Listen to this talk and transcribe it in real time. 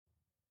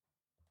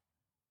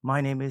My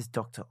name is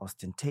Dr.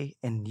 Austin Tay,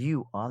 and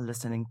you are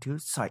listening to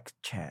Psych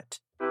Chat.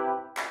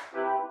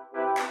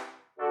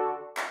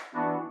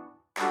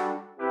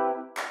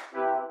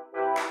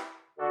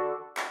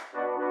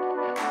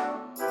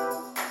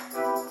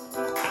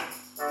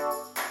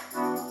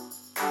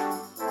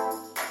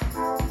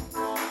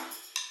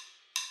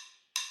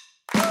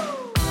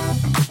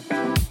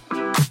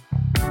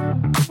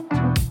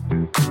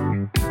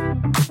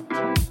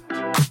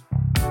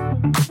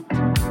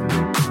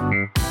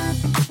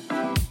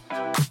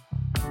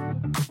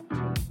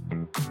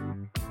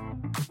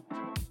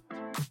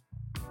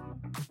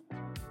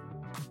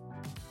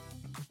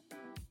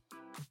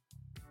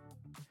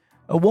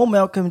 A warm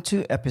welcome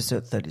to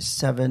episode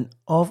 37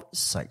 of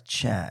Psych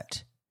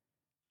Chat.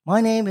 My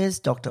name is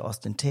Dr.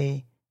 Austin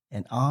Tay,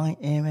 and I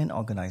am an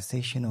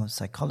organizational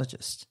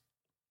psychologist.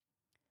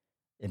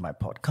 In my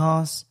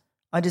podcast,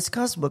 I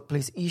discuss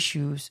workplace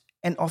issues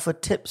and offer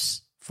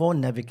tips for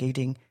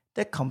navigating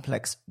the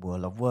complex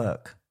world of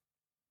work.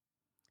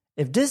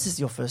 If this is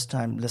your first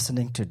time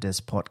listening to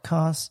this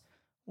podcast,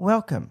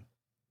 welcome.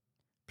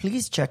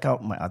 Please check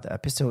out my other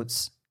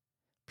episodes.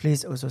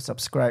 Please also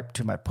subscribe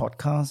to my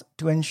podcast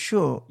to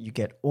ensure you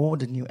get all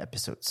the new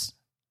episodes.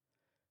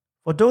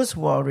 For those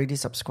who are already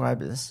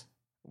subscribers,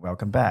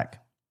 welcome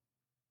back.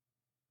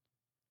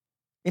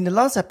 In the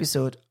last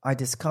episode, I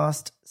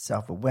discussed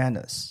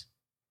self-awareness,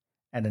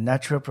 and the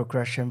natural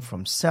progression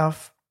from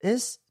self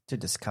is to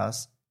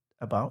discuss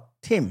about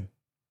team.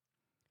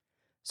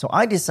 So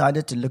I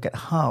decided to look at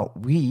how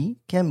we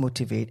can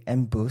motivate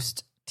and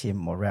boost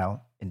team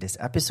morale in this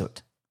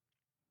episode.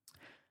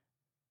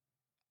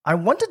 I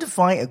wanted to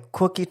find a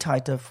quirky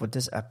title for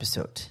this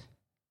episode.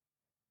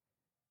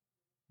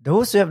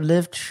 Those who have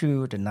lived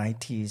through the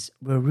 90s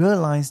will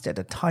realize that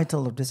the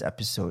title of this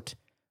episode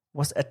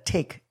was a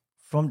take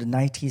from the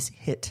 90s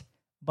hit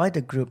by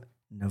the group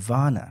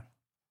Nirvana,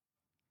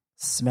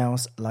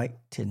 Smells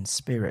Like Teen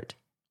Spirit.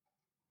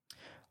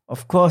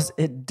 Of course,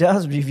 it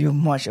does reveal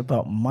much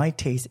about my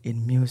taste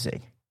in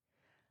music.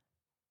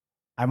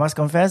 I must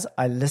confess,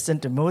 I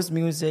listened to most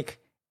music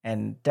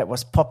and that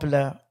was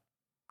popular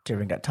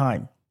during that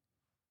time.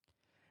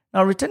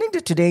 Now, returning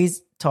to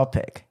today's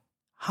topic,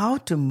 how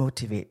to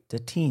motivate the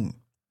team.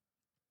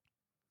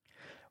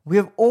 We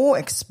have all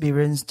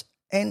experienced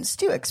and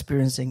still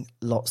experiencing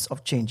lots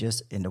of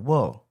changes in the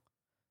world,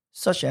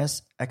 such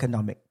as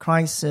economic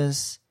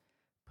crisis,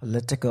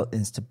 political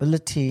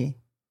instability,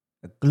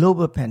 a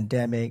global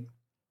pandemic,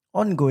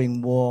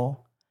 ongoing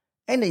war,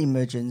 and the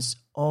emergence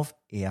of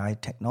AI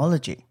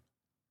technology.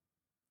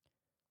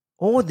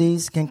 All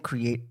these can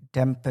create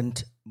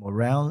dampened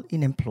morale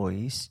in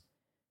employees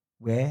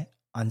where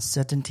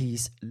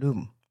uncertainties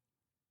loom.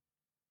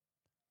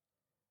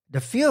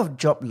 The fear of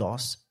job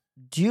loss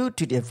due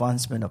to the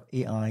advancement of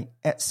AI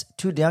adds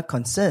to their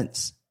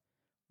concerns.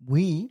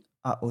 We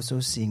are also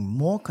seeing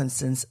more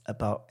concerns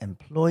about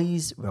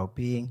employees'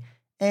 well-being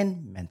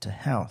and mental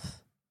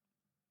health.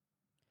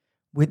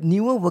 With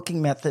newer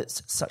working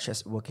methods such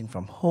as working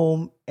from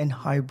home and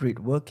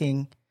hybrid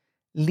working,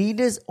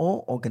 leaders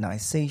or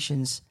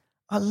organizations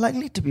are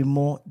likely to be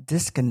more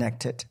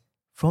disconnected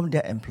from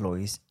their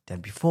employees than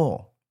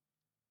before.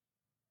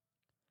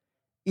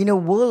 In a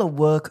world of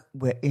work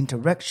where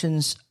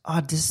interactions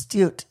are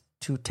distilled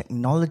to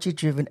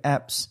technology-driven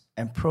apps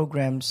and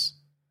programs,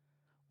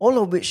 all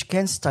of which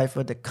can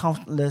stifle the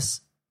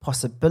countless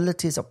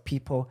possibilities of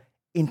people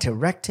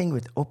interacting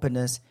with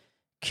openness,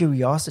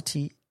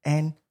 curiosity,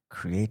 and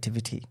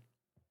creativity.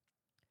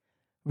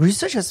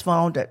 Research has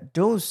found that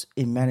those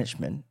in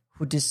management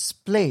who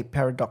display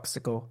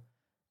paradoxical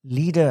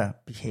leader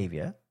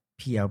behavior,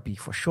 PLB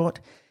for short,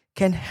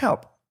 can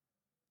help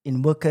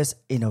in workers'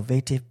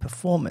 innovative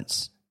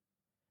performance,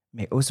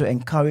 may also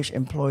encourage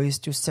employees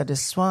to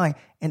satisfy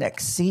and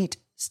exceed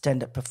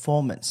standard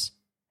performance,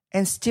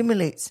 and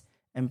stimulates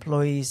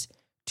employees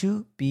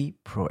to be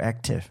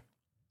proactive.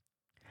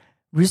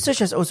 Research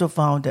has also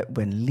found that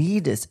when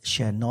leaders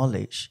share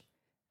knowledge,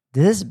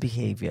 this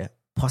behavior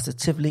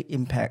positively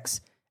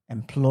impacts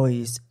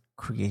employees'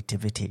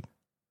 creativity.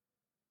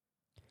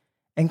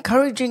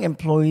 Encouraging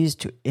employees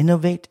to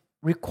innovate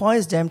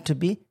requires them to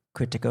be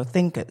critical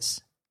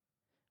thinkers.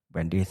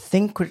 When they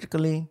think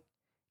critically,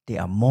 they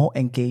are more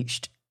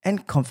engaged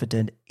and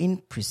confident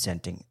in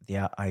presenting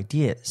their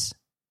ideas.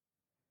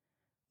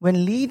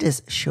 When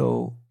leaders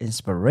show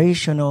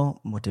inspirational,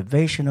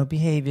 motivational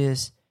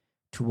behaviors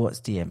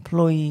towards the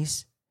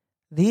employees,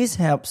 this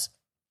helps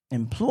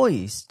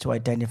employees to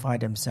identify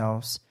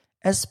themselves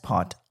as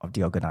part of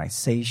the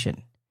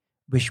organization,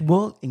 which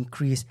will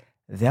increase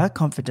their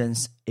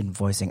confidence in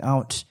voicing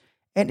out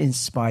and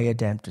inspire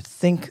them to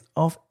think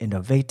of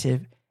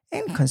innovative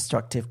and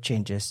constructive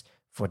changes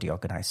for the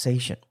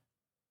organization.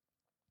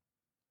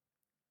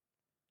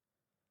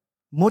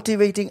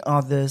 Motivating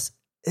others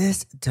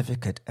is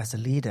difficult as a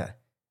leader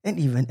and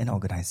even an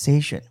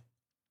organization.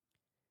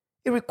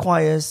 It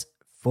requires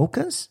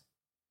focus,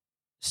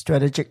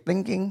 strategic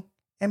thinking,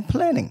 and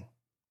planning.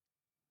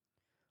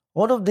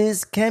 All of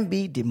this can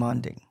be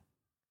demanding.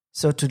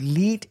 So to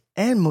lead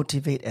and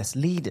motivate as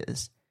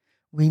leaders,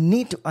 we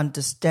need to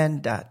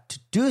understand that to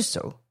do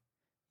so,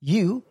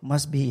 you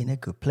must be in a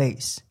good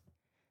place.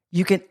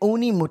 You can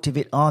only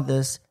motivate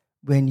others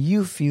when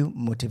you feel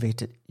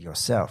motivated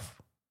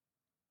yourself.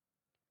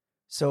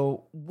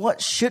 So,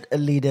 what should a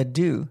leader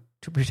do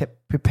to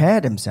prepare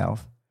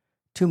themselves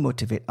to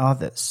motivate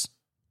others?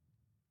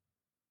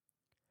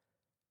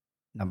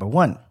 Number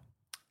 1,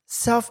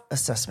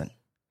 self-assessment.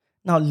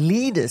 Now,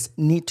 leaders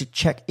need to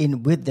check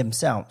in with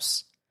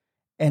themselves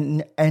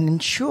and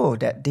ensure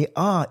that they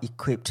are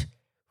equipped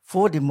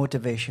for the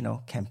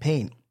motivational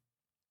campaign.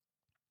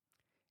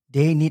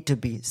 They need to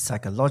be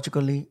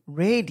psychologically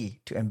ready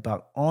to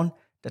embark on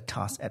the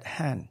task at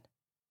hand.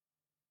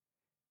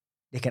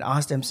 They can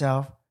ask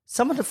themselves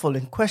some of the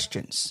following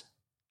questions.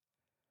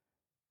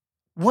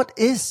 What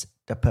is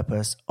the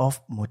purpose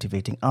of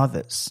motivating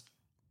others?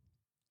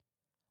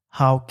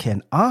 How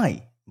can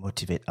I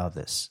motivate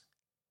others?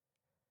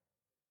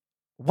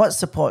 What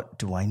support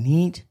do I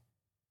need?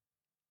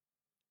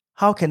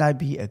 How can I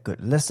be a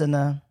good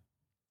listener?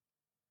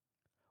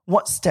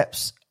 What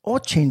steps or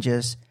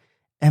changes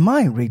am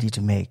I ready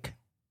to make?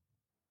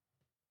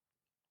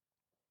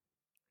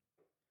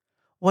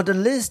 What the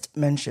list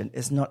mentioned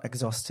is not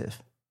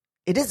exhaustive.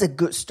 It is a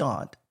good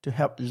start to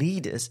help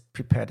leaders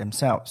prepare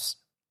themselves.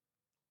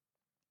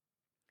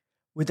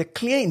 With a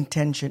clear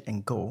intention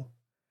and goal,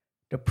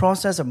 the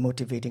process of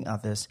motivating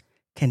others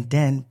can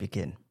then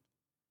begin.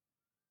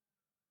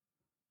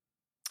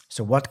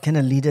 So what can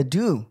a leader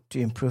do to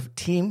improve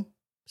team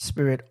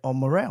spirit or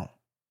morale?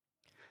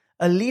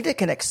 A leader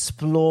can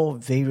explore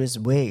various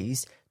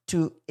ways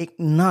to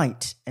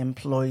ignite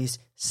employees'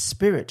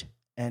 spirit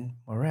and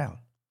morale.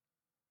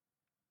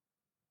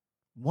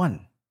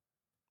 1.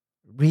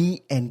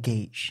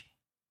 Re-engage.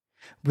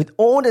 With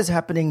all that's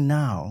happening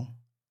now,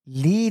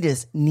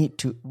 leaders need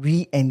to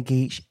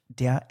re-engage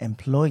their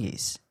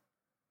employees.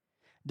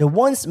 The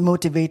once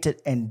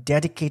motivated and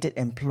dedicated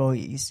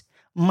employees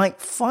might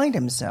find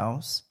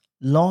themselves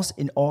lost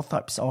in all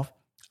types of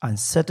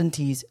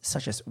uncertainties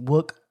such as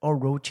work or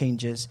role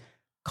changes,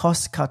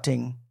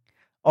 cost-cutting,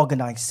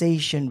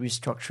 organization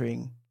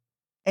restructuring,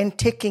 and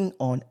taking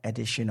on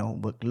additional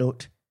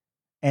workload,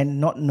 and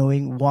not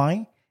knowing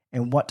why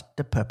and what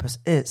the purpose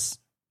is.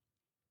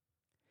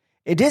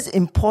 It is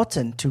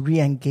important to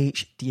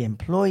re-engage the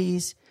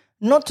employees,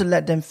 not to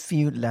let them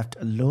feel left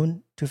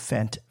alone to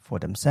fend for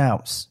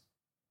themselves.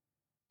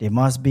 They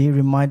must be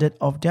reminded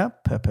of their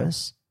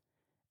purpose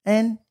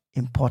and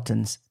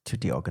importance to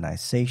the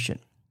organization.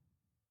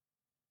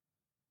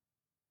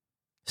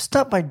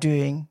 Start by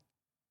doing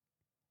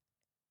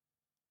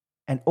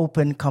an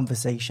open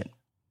conversation.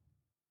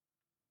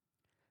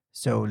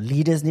 So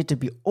leaders need to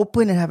be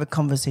open and have a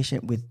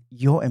conversation with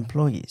your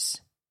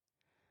employees.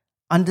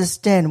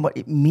 Understand what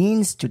it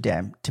means to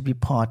them to be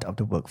part of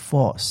the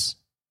workforce.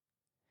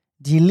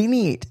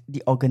 Delineate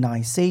the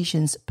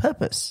organization's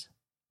purpose.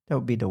 That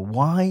would be the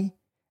why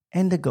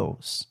and the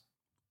goals.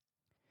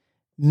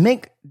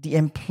 Make the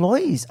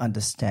employees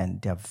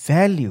understand their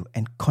value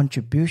and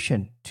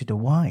contribution to the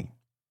why.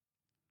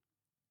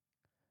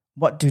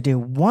 What do they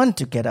want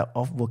to get out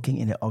of working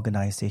in the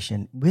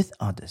organization with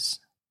others?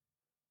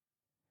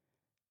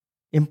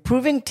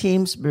 Improving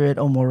team spirit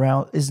or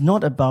morale is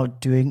not about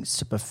doing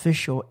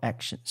superficial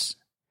actions.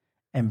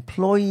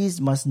 Employees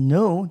must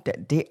know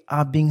that they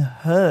are being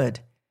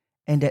heard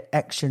and that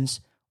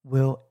actions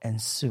will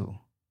ensue.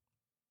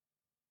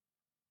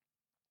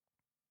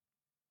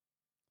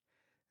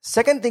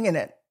 Second thing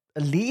that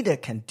a leader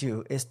can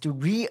do is to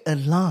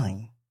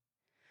realign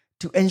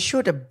to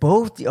ensure that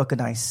both the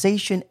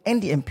organization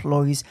and the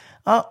employees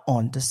are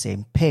on the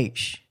same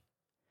page.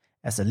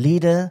 As a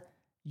leader,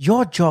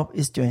 your job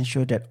is to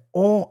ensure that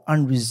all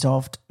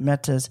unresolved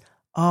matters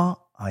are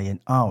ironed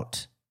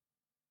out.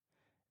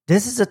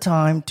 This is a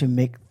time to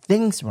make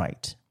things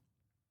right.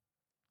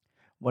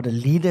 What a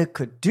leader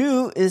could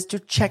do is to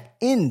check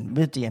in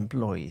with the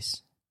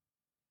employees.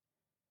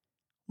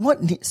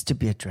 What needs to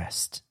be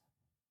addressed?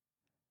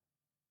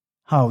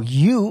 How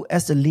you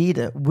as a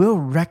leader will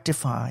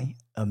rectify,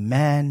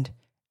 amend,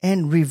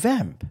 and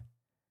revamp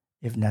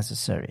if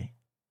necessary.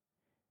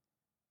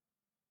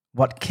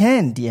 What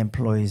can the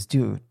employees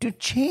do to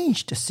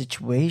change the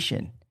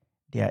situation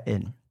they are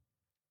in?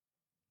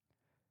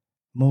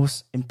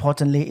 Most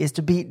importantly is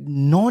to be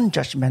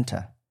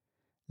non-judgmental.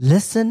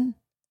 Listen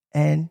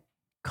and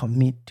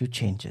commit to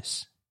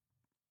changes.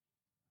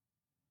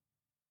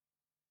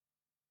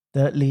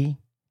 Thirdly,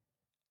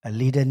 a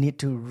leader needs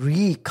to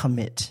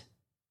recommit.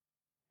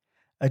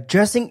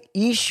 Addressing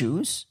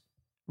issues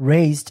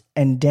raised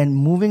and then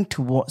moving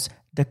towards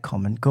the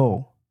common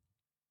goal.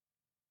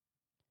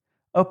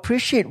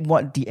 Appreciate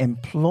what the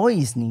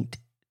employees need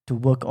to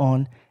work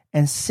on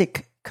and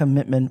seek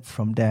commitment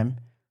from them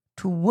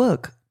to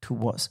work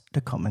towards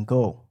the common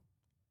goal.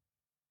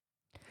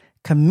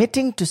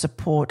 Committing to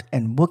support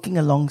and working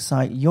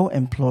alongside your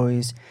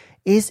employees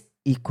is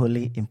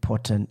equally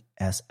important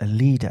as a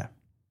leader.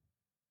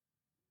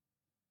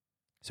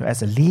 So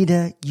as a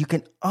leader, you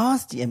can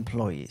ask the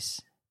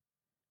employees,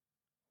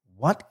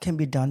 what can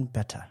be done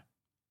better?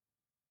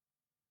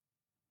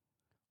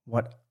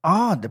 What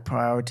are the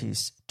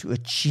priorities to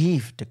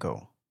achieve the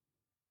goal?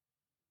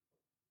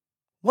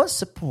 What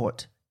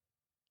support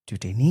do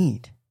they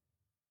need?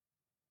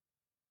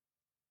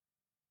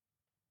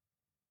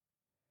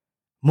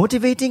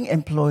 Motivating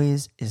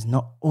employees is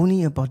not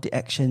only about the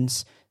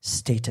actions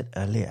stated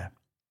earlier.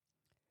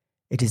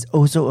 It is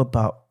also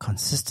about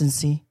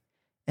consistency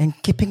and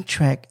keeping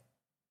track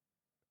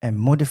and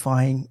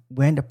modifying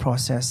when the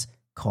process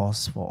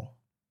calls for.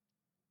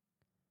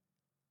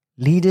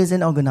 Leaders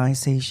and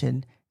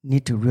organizations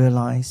need to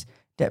realize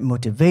that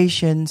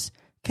motivations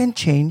can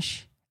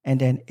change, and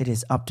then it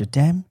is up to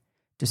them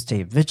to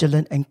stay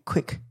vigilant and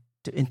quick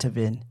to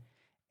intervene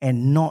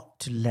and not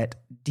to let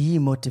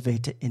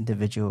demotivated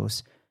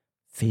individuals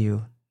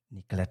feel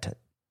neglected.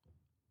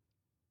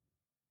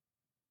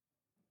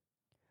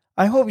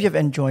 I hope you have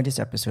enjoyed this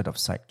episode of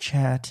Side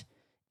Chat.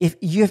 If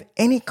you have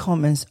any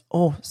comments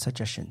or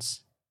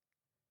suggestions,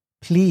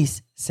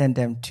 please send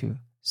them to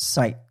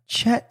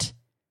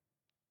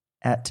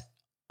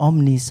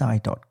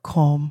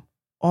sidechat@omnisci.com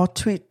or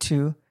tweet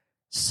to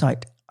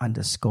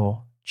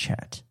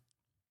site_chat.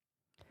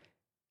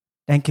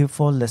 Thank you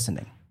for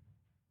listening.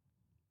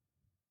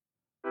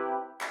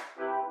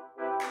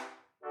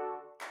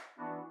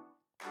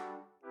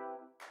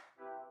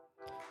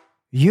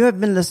 You have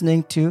been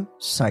listening to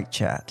Side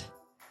Chat.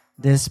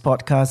 This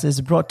podcast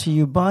is brought to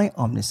you by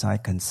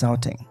OmniSci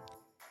Consulting.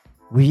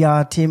 We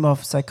are a team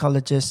of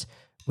psychologists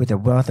with a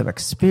wealth of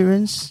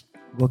experience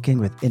working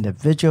with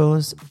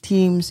individuals,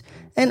 teams,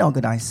 and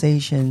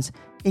organizations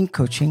in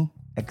coaching,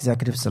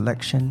 executive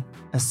selection,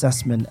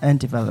 assessment and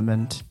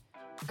development,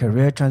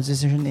 career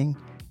transitioning,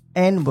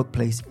 and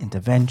workplace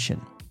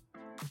intervention.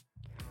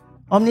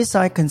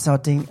 OmniSci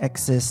Consulting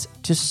exists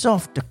to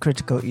solve the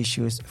critical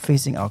issues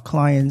facing our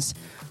clients,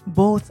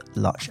 both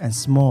large and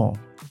small.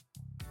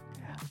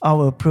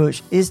 Our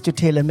approach is to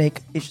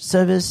tailor-make each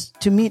service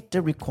to meet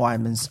the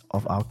requirements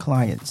of our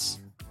clients.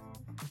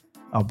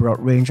 Our broad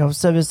range of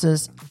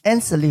services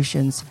and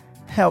solutions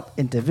help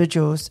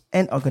individuals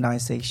and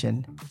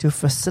organizations to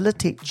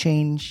facilitate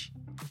change,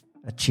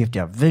 achieve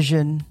their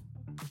vision,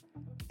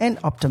 and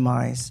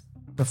optimize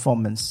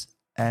performance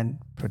and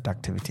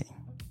productivity.